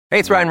Hey,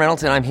 it's Ryan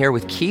Reynolds, and I'm here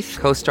with Keith,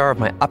 co-star of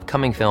my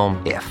upcoming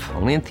film, If,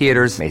 only in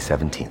theaters May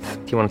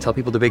 17th. Do you want to tell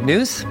people the big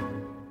news?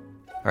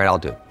 All right, I'll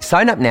do it.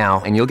 Sign up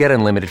now and you'll get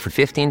unlimited for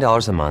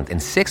 $15 a month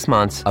and 6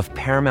 months of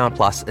Paramount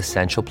Plus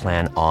Essential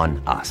Plan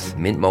on us.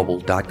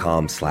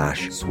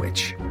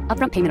 MintMobile.com/switch.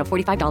 Upfront payment of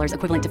 $45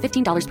 equivalent to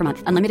 $15 per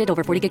month. Unlimited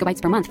over 40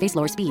 gigabytes per month. Face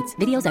lower speeds.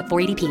 Videos at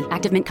 480p.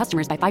 Active Mint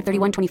customers by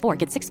 531.24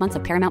 get 6 months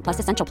of Paramount Plus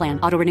Essential Plan.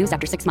 Auto renews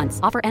after 6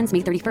 months. Offer ends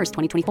May 31st,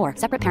 2024.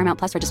 Separate Paramount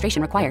Plus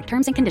registration required.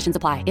 Terms and conditions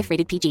apply if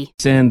rated PG.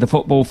 And the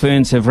football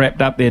Ferns have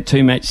wrapped up their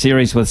 2-match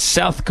series with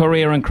South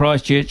Korea and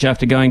Christchurch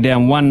after going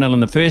down 1-0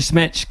 in the first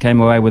match. Came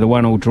away with a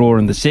 1-1 draw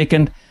in the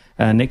second.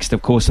 Next,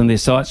 of course, on their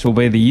sights will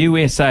be the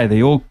USA,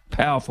 the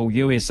all-powerful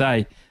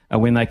USA,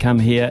 when they come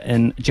here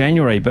in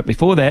January. But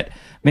before that,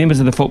 members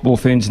of the football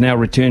Ferns now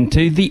return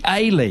to the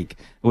A-League,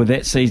 with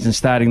that season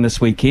starting this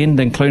weekend,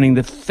 including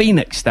the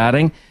Phoenix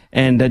starting.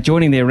 And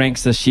joining their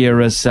ranks this year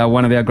is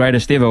one of our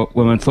greatest ever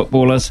women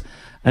footballers,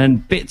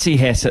 and Betsy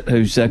Hassett,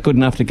 who's good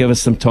enough to give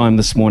us some time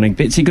this morning.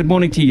 Betsy, good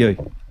morning to you.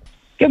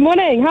 Good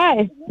morning.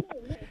 Hi.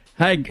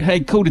 Hey,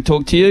 cool to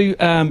talk to you.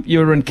 You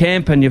were in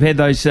camp and you've had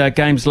those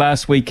games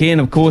last weekend,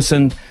 of course,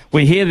 and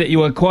we hear that you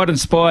were quite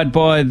inspired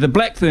by the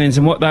Black Ferns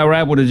and what they were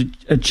able to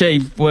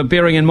achieve,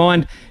 bearing in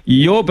mind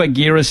your big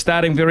year is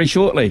starting very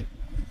shortly.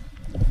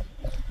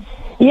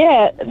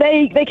 Yeah,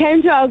 they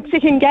came to our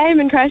second game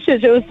in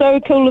Christchurch. It was so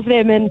cool of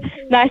them and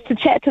nice to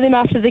chat to them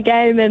after the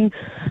game, and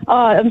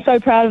I'm so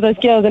proud of those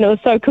girls, and it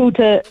was so cool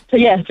to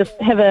just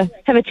have a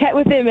chat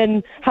with them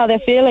and how they're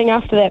feeling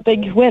after that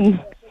big win.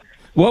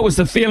 What was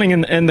the feeling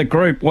in the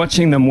group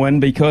watching them win?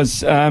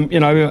 Because,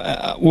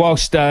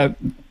 whilst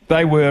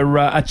they were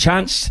a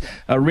chance,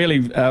 a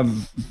really,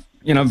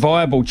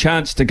 viable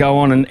chance to go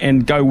on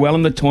and go well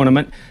in the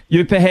tournament,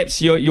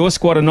 perhaps your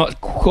squad are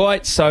not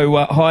quite so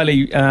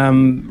highly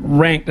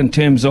ranked in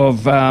terms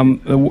of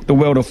the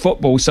world of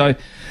football. So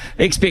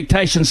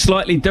expectations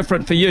slightly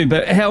different for you.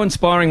 But how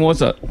inspiring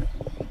was it?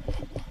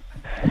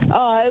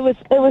 Oh, it was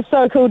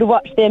so cool to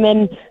watch them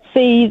and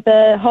see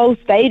the whole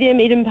stadium,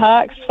 Eden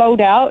Park, sold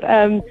out.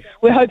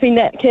 We're hoping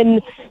that can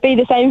be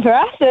the same for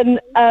us, and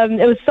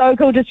it was so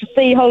cool just to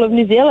see whole of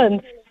New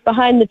Zealand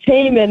behind the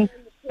team, and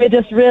we're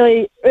just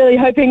really, really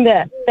hoping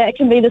that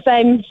can be the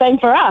same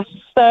for us.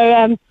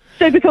 So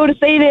super cool to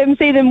see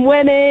them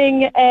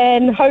winning,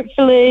 and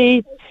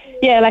hopefully,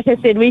 like I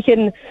said, we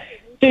can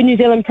do New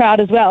Zealand proud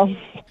as well.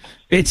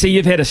 Betsy,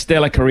 you've had a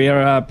stellar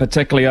career,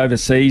 particularly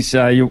overseas.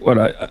 You've got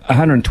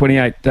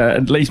 128,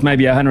 at least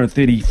maybe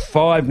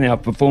 135 now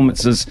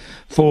performances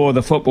for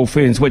the football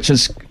Ferns, which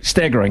is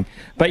staggering.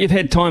 But you've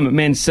had time at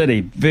Man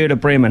City, Werder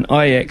Bremen,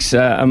 Ajax,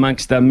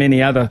 amongst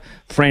many other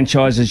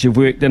franchises you've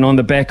worked in on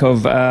the back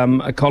of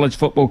a college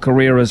football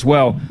career as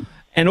well.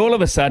 And all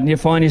of a sudden you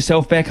find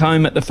yourself back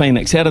home at the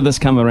Phoenix. How did this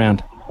come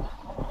around?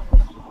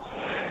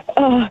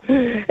 Oh,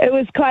 it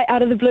was quite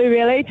out of the blue,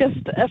 really. Just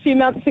a few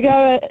months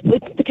ago,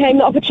 it became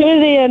the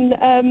opportunity, and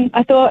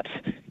I thought,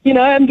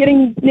 I'm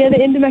getting near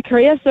the end of my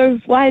career,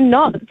 so why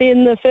not be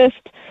in the first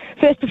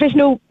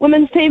professional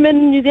women's team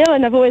in New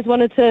Zealand? I've always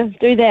wanted to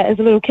do that as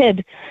a little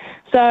kid.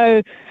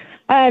 So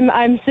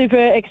I'm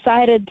super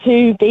excited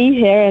to be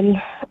here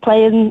and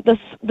play in this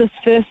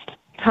first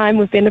time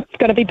we've been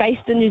going to be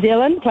based in New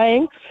Zealand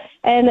playing,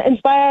 and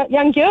inspire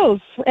young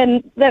girls.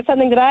 And that's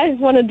something that I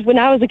wanted when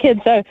I was a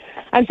kid, so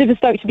I'm super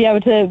stoked to be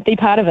able to be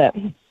part of it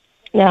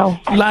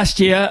now. Last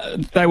year,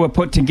 they were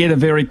put together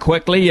very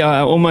quickly,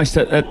 almost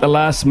at the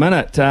last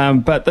minute.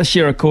 But this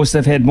year, of course,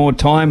 they've had more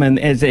time, and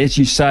as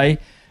you say,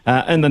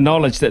 in the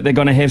knowledge that they're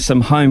going to have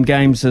some home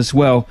games as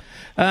well.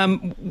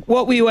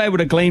 What were you able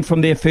to glean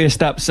from their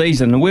first up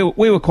season? And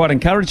we were quite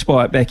encouraged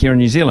by it back here in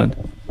New Zealand.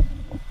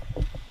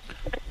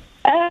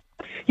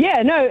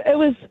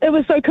 It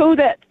was so cool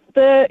that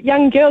the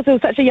young girls, it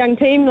was such a young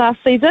team last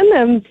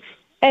season,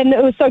 and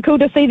it was so cool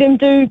to see them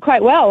do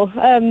quite well,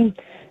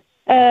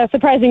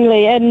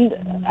 surprisingly.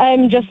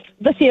 And just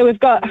this year we've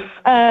got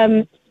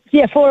 4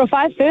 or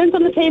 5 Ferns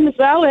on the team as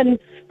well, and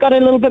got a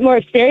little bit more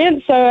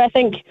experience, so I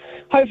think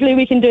hopefully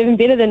we can do even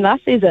better than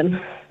last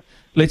season.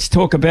 Let's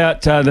talk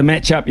about the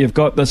matchup you've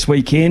got this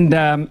weekend.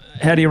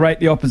 How do you rate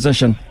the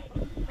opposition?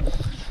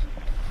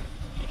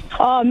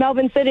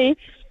 Melbourne City.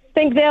 I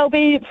think they'll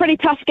be a pretty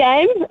tough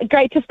game.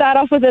 Great to start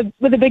off with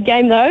a big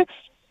game though.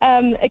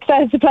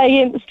 Excited to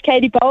play against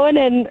Katie Bowen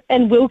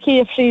and Wilkie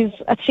if she's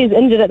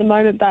injured at the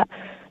moment, but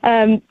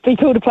be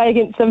cool to play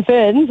against some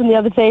Ferns and the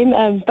other team.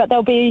 But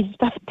they'll be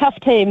a tough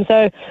team,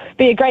 so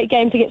be a great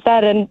game to get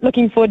started, and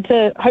looking forward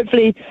to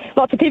hopefully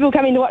lots of people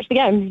coming to watch the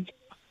game.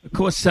 Of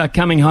course,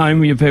 coming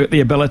home, you've got the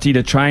ability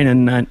to train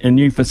in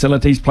new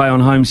facilities, play on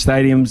home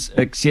stadiums,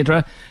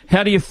 etc.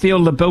 How do you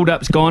feel the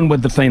build-up's gone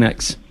with the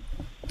Phoenix?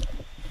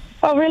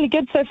 Oh, really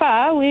good so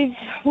far. We've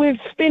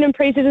been in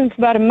pre-season for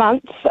about a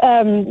month.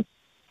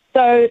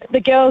 So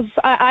the girls,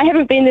 I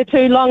haven't been there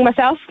too long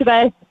myself because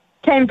I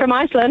came from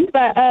Iceland,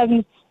 but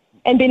and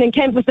been in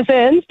camp with the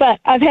Ferns. But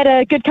I've had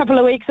a good couple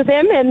of weeks with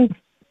them, and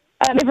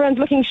everyone's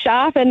looking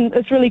sharp, and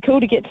it's really cool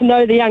to get to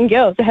know the young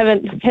girls I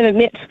haven't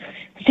met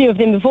few of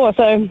them before.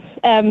 So,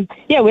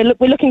 we're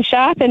looking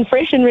sharp and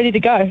fresh and ready to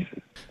go.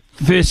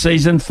 First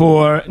season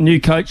for new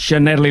coach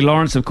Natalie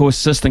Lawrence, of course,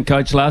 assistant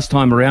coach last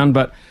time around,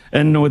 but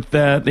in with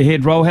the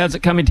head role. How's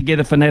it coming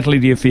together for Natalie,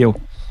 do you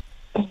feel?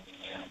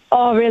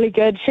 Oh, really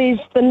good. She's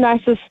the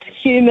nicest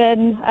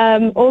human.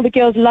 All the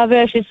girls love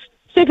her. She's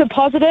super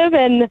positive,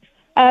 and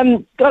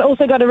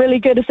also got a really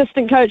good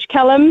assistant coach,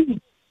 Callum.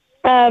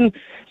 So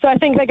I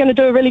think they're going to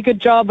do a really good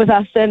job with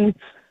us, and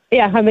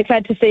I'm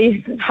excited to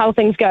see how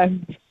things go.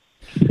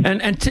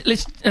 And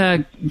let's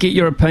get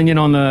your opinion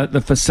on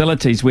the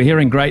facilities. We're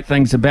hearing great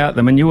things about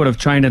them, and you would have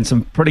trained in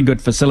some pretty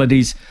good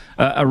facilities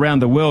around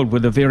the world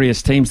with the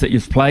various teams that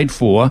you've played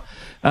for.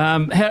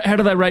 How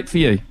do they rate for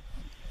you?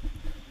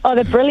 Oh,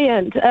 they're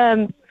brilliant.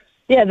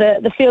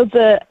 The fields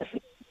are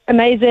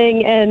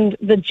amazing, and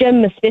the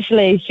gym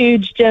especially,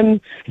 huge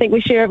gym. I think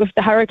we share it with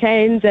the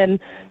Hurricanes, and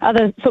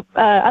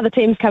other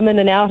teams come in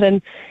and out,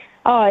 and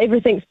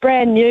everything's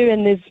brand new,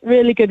 and there's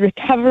really good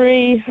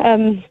recovery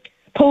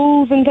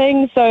pools and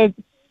things, so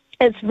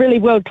it's really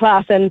world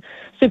class and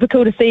super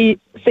cool to see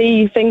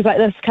things like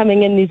this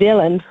coming in New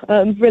Zealand.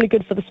 Really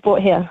good for the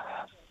sport here.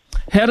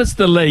 How does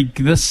the league,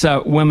 this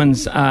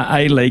women's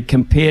A-League,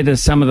 compare to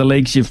some of the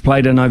leagues you've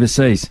played in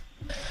overseas?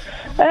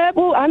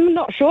 Well, I'm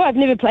not sure. I've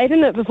never played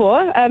in it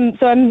before,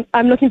 so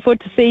I'm looking forward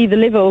to see the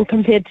level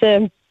compared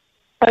to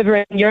over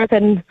in Europe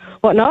and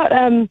whatnot.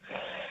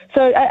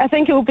 So I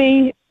think it will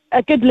be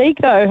a good league,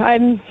 though.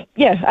 I'm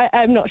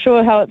not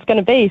sure how it's going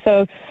to be,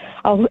 so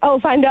I'll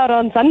find out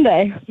on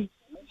Sunday.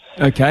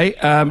 Okay,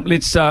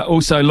 let's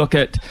also look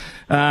at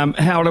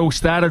how it all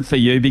started for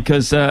you,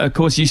 because, of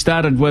course, you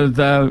started with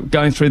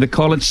going through the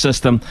college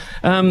system.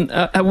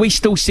 Are we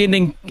still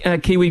sending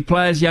Kiwi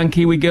players, young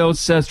Kiwi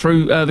girls,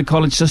 through the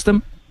college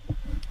system?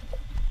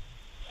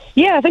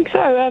 Yeah, I think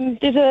so.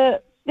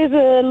 There's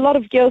a lot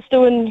of girls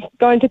still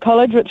going to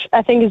college, which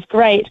I think is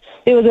great.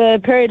 There was a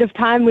period of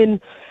time when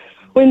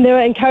they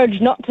were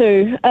encouraged not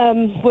to,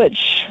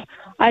 which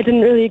I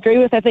didn't really agree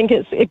with. I think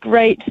it's a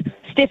great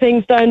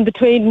stepping stone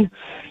between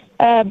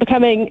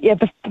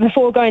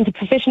before going to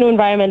professional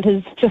environment,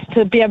 is just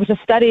to be able to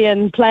study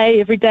and play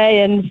every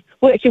day and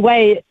work your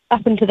way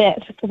up into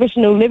that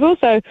professional level.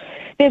 So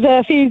there's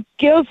a few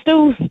girls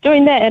still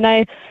doing that, and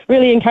I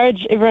really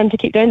encourage everyone to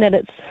keep doing that.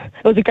 It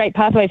was a great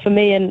pathway for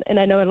me, and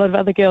I know a lot of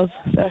other girls,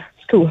 so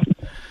it's cool.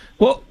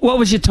 What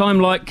was your time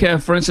like,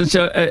 for instance,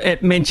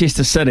 at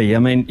Manchester City? I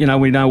mean,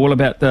 we know all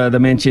about the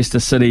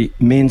Manchester City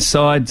men's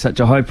side, such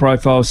a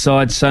high-profile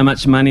side, so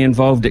much money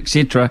involved,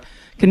 etc.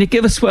 Can you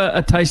give us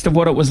a taste of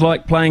what it was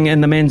like playing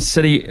in the Man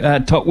City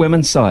top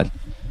women's side?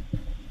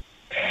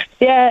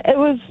 Yeah, it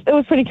was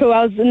pretty cool.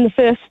 I was in the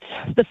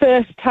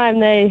first time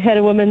they had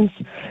a women's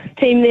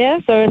team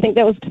there, so I think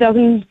that was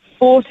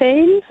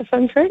 2014, if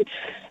I'm correct.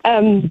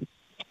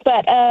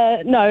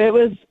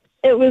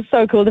 It was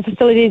so cool. The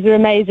facilities are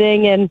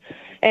amazing, and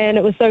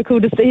it was so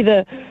cool to see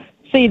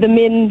the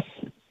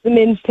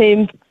men's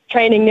team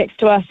training next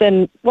to us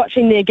and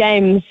watching their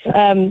games.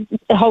 A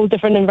whole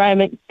different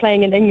environment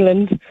playing in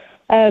England.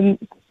 I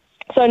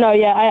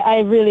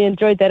really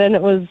enjoyed that, and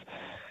it was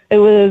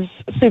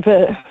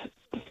super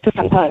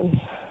fun times.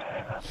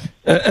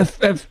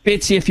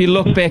 Betsy, if you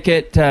look back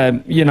at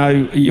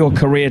your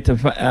career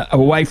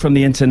away from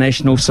the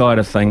international side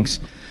of things,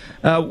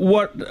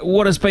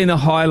 what has been the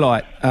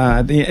highlight?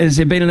 Has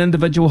there been an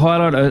individual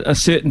highlight, a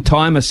certain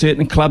time, a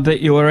certain club that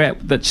you were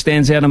at that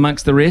stands out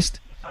amongst the rest?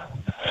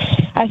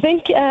 I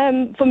think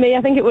for me,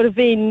 I think it would have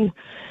been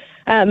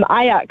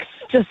Ajax,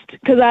 just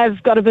because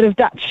I've got a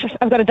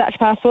Dutch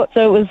passport,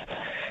 so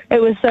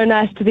it was so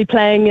nice to be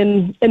playing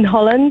in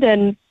Holland,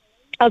 and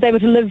I was able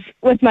to live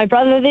with my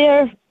brother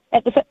there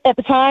at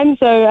the time,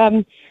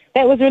 so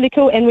that was really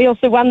cool. And we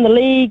also won the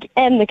league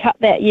and the cup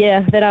that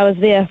year that I was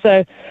there,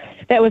 so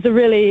that was a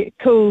really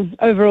cool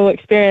overall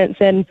experience,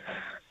 and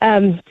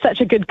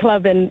such a good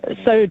club and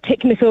so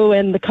technical,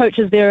 and the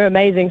coaches there are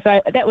amazing.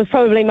 So that was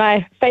probably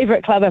my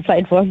favourite club I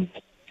played for.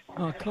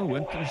 Oh, cool,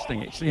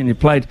 interesting actually. And you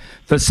played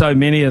for so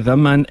many of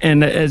them,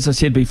 and as I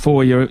said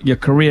before, your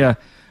career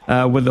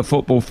with the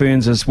football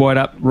Ferns is right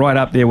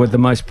up there with the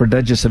most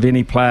prodigious of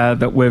any player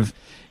that we've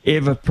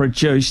ever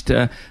produced.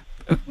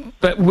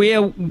 But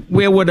where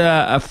would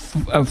a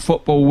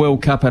football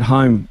World Cup at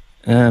home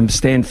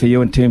stand for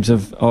you in terms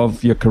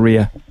of your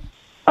career?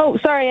 Oh,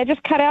 sorry, I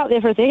just cut out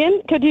there for a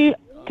second. Could you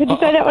say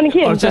that one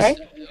again?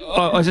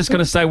 I was just going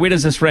to say, where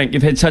does this rank?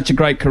 You've had such a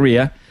great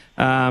career,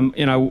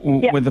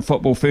 with the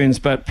football Ferns,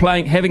 but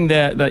having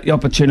the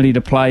opportunity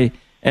to play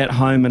at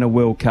home in a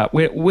World Cup,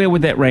 where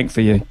would that rank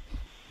for you?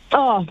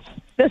 Oh,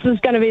 this is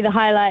going to be the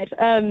highlight.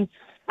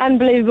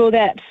 Unbelievable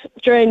that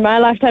during my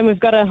lifetime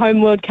we've got a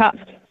home World Cup.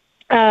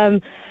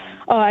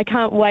 I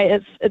can't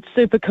wait. It's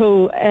super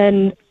cool,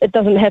 and it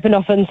doesn't happen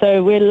often,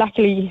 so we're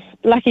lucky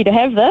to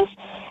have this,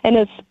 and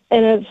it's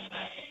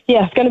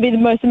going to be the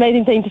most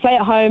amazing thing to play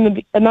at home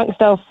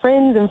amongst our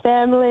friends and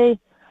family.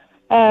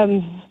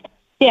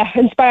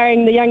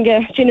 Inspiring the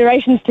younger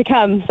generations to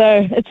come.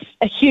 So it's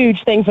a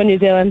huge thing for New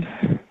Zealand.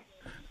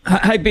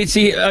 Hey,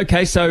 Betsy,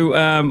 okay, so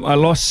a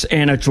loss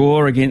and a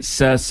draw against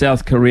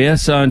South Korea.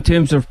 So in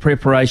terms of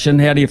preparation,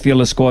 how do you feel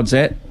the squad's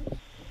at?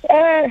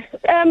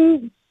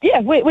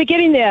 We're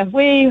getting there.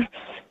 We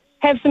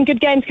have some good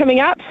games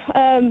coming up.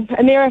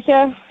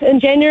 America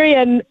in January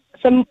and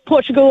some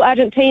Portugal,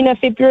 Argentina,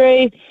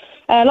 February.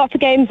 Lots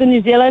of games in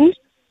New Zealand,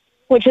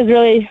 which is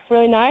really,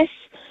 really nice.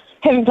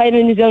 Haven't played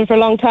in New Zealand for a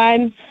long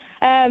time.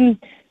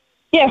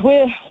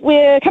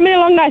 We're coming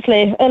along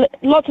nicely.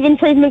 Lots of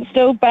improvements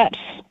still, but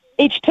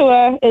each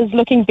tour is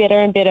looking better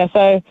and better.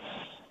 So,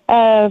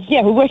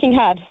 we're working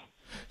hard.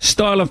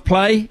 Style of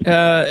play,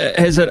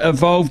 has it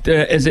evolved?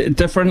 Is it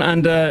different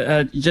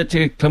under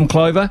Jitya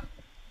Klimkova,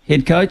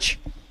 head coach?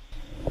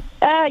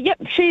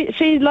 Yep,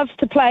 she loves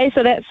to play,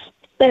 so that's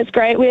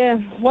great. We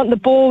want the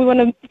ball. We want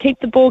to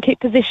keep the ball, keep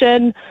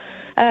possession.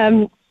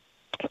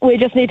 We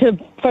just need to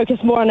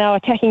focus more on our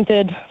attacking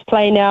third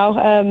play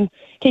now.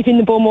 Keeping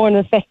the ball more in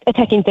the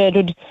attacking third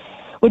would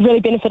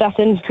really benefit us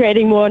in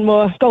creating more and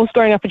more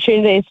goal-scoring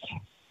opportunities.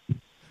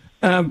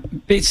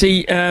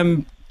 Betsy,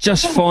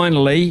 just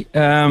finally,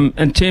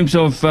 in terms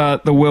of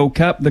the World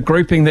Cup, the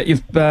grouping that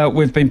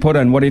we've been put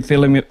in, what are you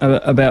feeling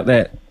about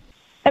that?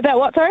 About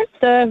what, sorry?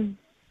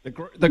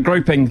 The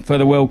grouping for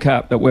the World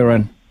Cup that we're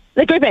in.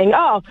 The grouping.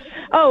 I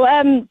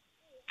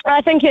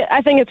think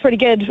it's pretty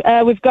good.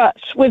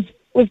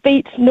 We've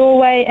beat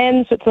Norway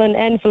and Switzerland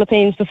and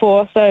Philippines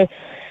before, so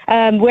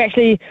I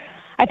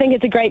think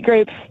it's a great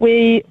group.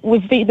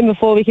 We've beat them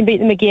before, we can beat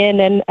them again,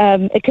 and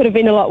it could have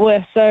been a lot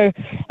worse. So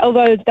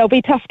although there'll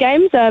be tough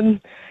games,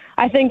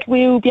 I think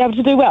we'll be able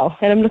to do well,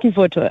 and I'm looking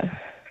forward to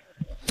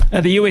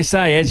it. The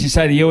USA, as you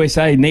say, the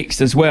USA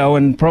next as well,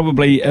 and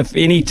probably if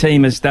any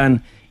team has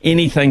done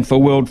anything for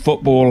world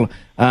football,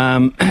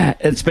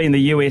 it's been the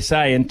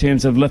USA in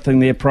terms of lifting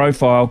their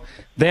profile.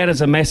 That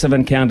is a massive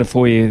encounter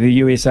for you, the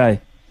USA.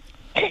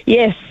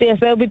 Yes,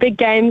 there'll be big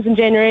games in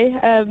January.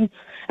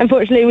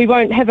 Unfortunately, we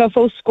won't have a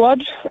full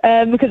squad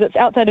because it's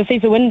outside of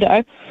FIFA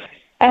window.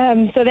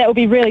 So that will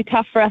be really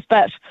tough for us,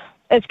 but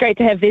it's great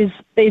to have these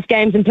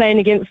games and playing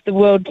against the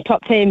world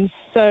top teams.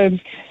 So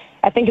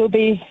I think it will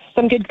be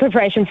some good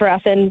preparation for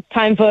us and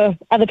time for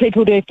other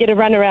people to get a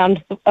run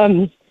around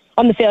on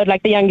the field,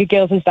 like the younger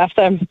girls and stuff.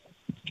 So,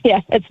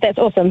 that's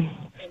awesome.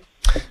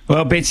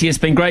 Well, Betsy, it's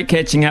been great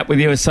catching up with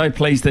you. I'm so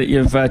pleased that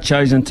you've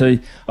chosen to,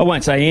 I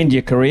won't say end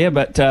your career,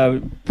 but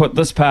put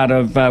this part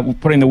of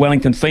putting the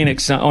Wellington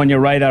Phoenix on your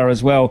radar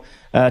as well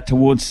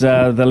towards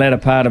the latter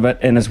part of it,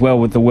 and as well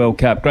with the World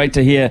Cup. Great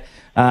to hear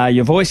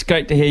your voice,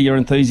 great to hear your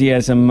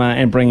enthusiasm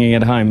and bringing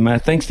it home.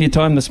 Thanks for your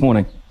time this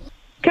morning.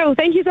 Cool,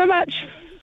 thank you so much.